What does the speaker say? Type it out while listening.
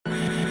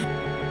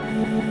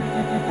I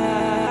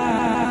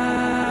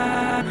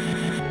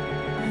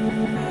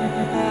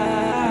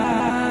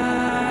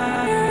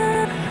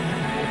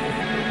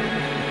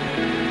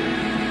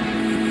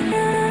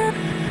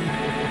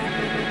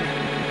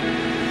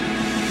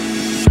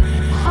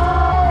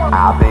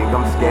think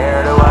I'm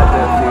scared of what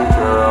the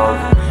future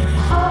holds.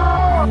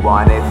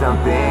 Wanted some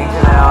things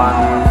and now I'm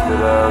used to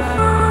those.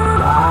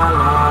 La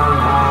la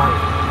la,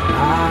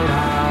 la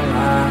la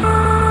la,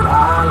 la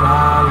la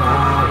la.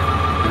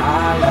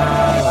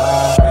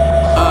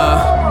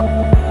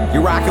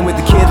 You're rocking with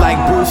the kid like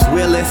Bruce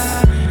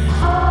Willis.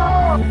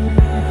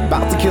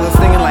 About to kill this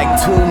thing in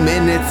like 2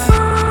 minutes.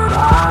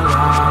 La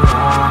la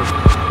la.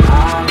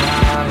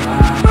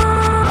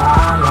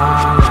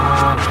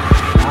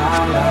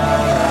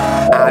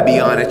 I be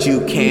on it,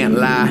 you can't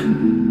lie.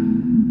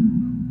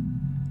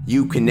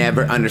 You can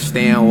never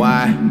understand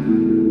why.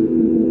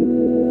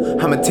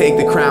 I'ma take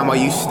the crown while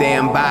you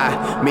stand by.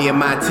 Me and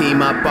my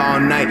team up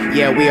all night.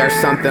 Yeah, we are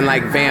something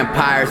like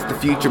vampires. The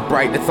future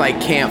bright, it's like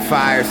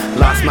campfires.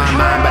 Lost my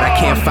mind, but I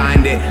can't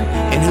find it.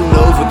 And who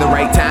knows what the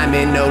right time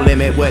in, no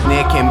limit what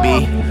Nick can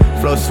be.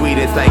 Flow sweet,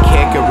 it's like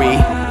hickory.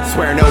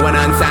 Swear no one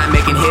unsigned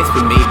making hits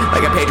with me,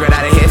 like a page right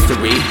out of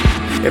history.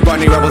 If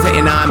Barney Rubble's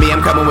hitting on me,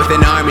 I'm coming with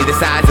an army the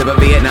size of a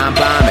Vietnam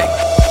bombing.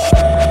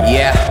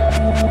 Yeah,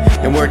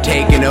 and we're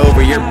taking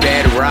over your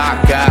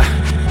bedrock.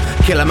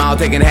 Kill 'em all,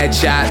 taking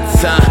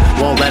headshots.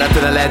 Won't let up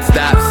till the lead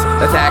stops.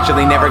 That's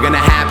actually never gonna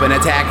happen.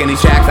 Attacking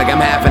these tracks like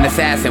I'm half an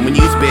assassin. When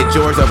you spit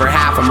yours, over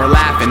half 'em are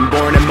laughing.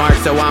 Born in March,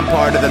 so I'm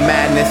part of the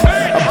madness.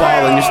 I'm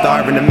balling, you're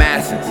starving the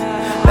masses.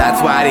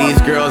 That's why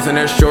these girls in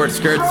their short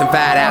skirts and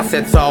fat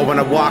assets all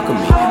wanna walk with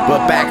me.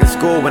 But back in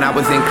school when I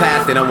was in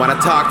class, they don't wanna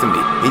talk to me.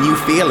 And you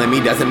feeling me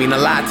doesn't mean a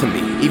lot to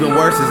me. Even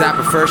worse is I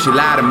prefer she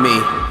lie to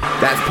me.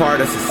 That's part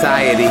of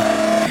society.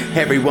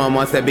 Everyone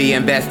wants to be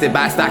invested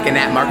by stock in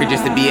that market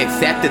just to be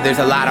accepted. There's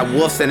a lot of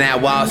wolves in that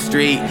Wall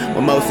Street,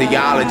 well most of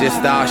y'all are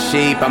just all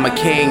sheep. I'm a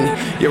king,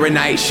 you're a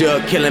night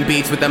shook, killing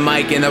beats with the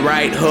mic and the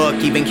right hook.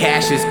 Even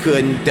Cassius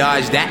couldn't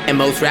dodge that, and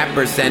most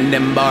rappers send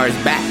them bars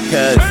back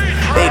cause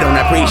they don't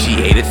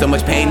appreciate it. So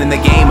much pain in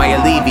the game, I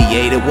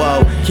alleviate it.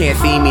 Whoa, can't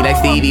see me like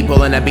Stevie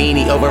pulling a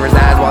beanie over his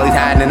eyes while he's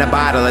hiding in a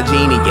bottle a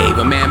genie gave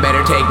him. Man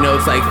better take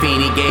notes like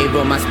Feeney gave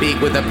him. I speak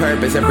with the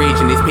purpose of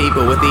reaching these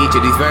people with each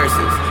of these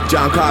verses.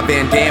 John Claude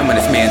Van Damme when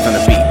this man's on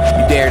the beat.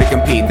 You dare to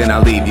compete, then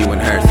I'll leave you in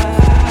hearses.